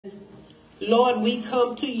Lord, we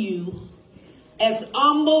come to you as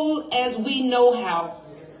humble as we know how,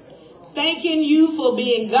 thanking you for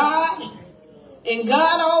being God and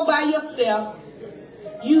God all by yourself.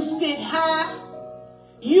 You sit high,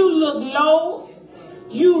 you look low,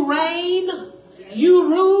 you reign, you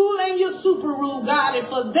rule, and you super rule, God. And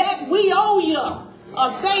for that, we owe you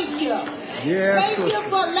a thank you. Yes, thank you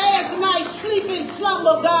for last night's sleeping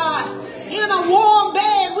slumber, God. In a warm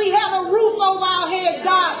bed, we had a roof over our head,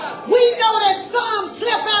 God. We know that some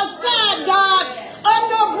slept outside, God,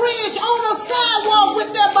 under a bridge, on a sidewalk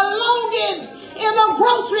with their belongings in a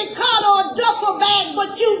grocery cart or a duffel bag,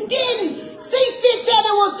 but you didn't see fit that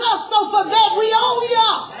it was us, so for that we owe you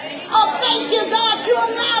a thank you, God. You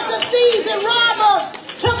allowed the thieves and robbers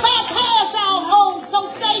to bypass our homes,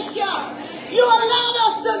 so thank you. You allowed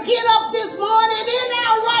us to get up this morning in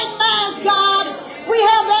our right minds, God. We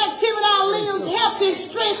have activity, our limbs, health, and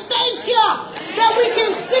strength. Thank you that we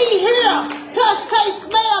can see, hear, touch, taste,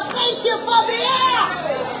 smell. Thank you for the air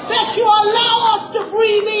that you allow us to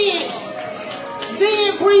breathe in.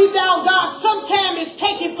 Then breathe out, God. Sometimes it's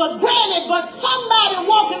taken for granted, but somebody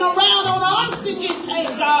walking around on an oxygen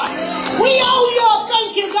tank, God. We owe you a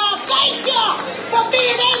thank you, God. Thank you for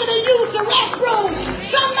being able to use the restroom.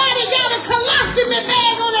 Somebody got a colostomy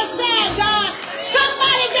bag on their side, God.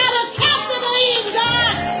 Somebody got a catheter in,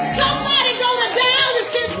 God. Somebody go to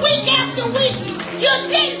dialysis week after week. You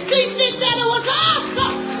didn't see fit that it was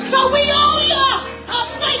awesome. So we owe you a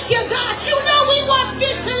thank you, God. You know we want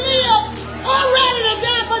fit to live or ready to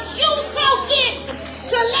die, but you saw fit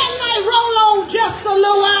to let life roll on just a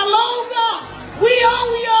little while longer. We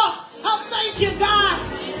owe you a thank you, God.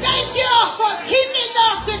 Thank you for keeping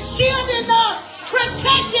us and shielding us,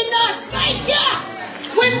 protecting us. Thank you.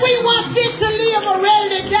 When we want fit to live or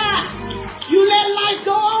ready to die, you let life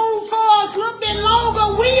go on for us a little bit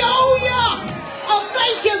longer. We owe you a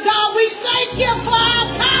thank you, God. We thank you for our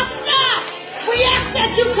pastor. We ask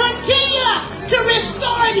that you continue to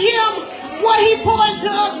restore in him what he poured to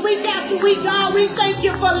us week after week, God. We thank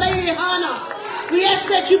you for Lady Hannah. We ask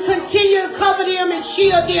that you continue to cover them and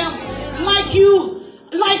shield them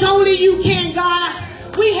like only you can, God.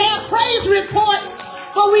 We have praise reports,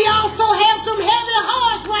 but we also have some heavy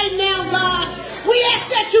hearts right now, God. We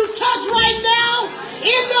ask that you touch right now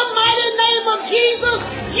in the mighty name of Jesus.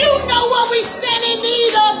 You know what we stand in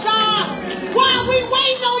need of, God. While we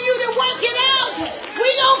waiting on you to work it out, we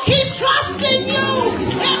gonna keep trusting you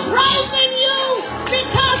and praising you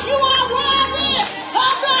because you are worthy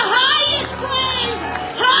of the highest praise.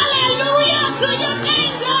 Hallelujah to your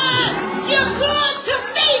name, God. You're good to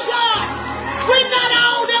me, God. We're not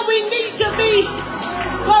all that we need to be,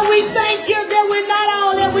 but we thank you that we're not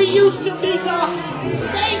all that we used to be, God.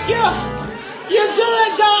 Thank you. You're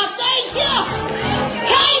good, God. Thank you.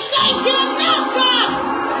 Can't thank you enough, God.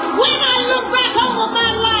 When I look back over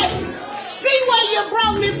my life, see where you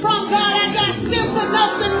brought me from, God, I got sense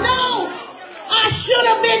enough to know I should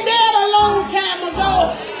have been dead a long time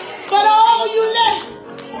ago. But oh, you let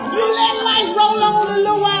life roll on a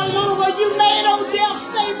little while longer. You made old death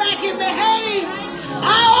stay back and behave.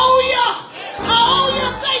 I owe you.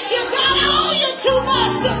 Thank you, God. I owe you too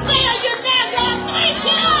much to fail you now, God. Thank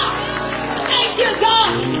you. Thank you,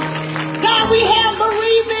 God. God, we have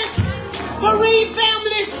bereaved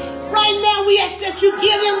families. Right now, we ask that you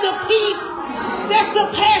give them the peace that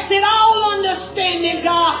surpasses all understanding,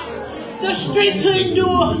 God. The strength to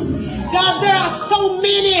endure. God, there are so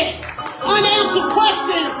many unanswered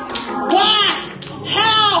questions. Why?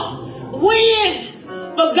 How? When?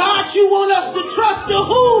 But God, you want us to trust the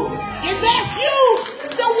who. And that's you,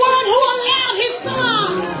 the one who allowed his son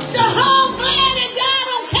to hung glad and died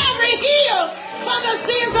on Calvary Hill for the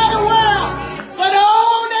sins of the world. But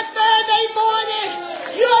on that third day morning,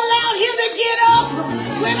 you allowed him to get up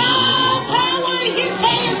with all power in his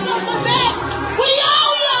hands. So for that, we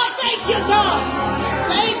owe you. Thank you, God.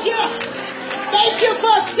 Thank you. Thank you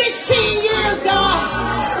for 16 years, God.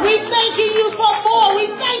 We thanking you for more. We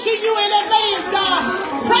thanking you in advance, God.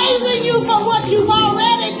 Praising you for what you've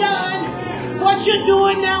already done, what you're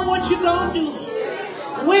doing now, what you're going to do.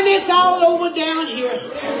 When it's all over down here,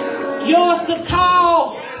 yours to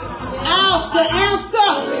call, ours to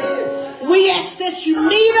answer. We ask that you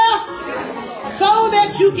meet us so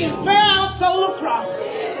that you can bear our soul across.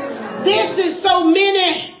 This is so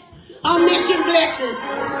many unmentioned blessings.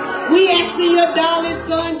 We ask in your darling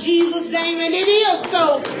son Jesus' name, and it is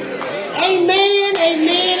so. Amen,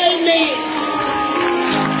 amen, amen.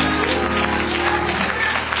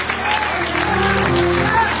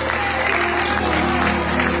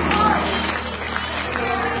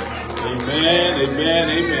 Amen, amen,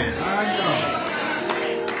 amen.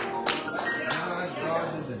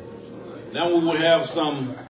 Now we will have some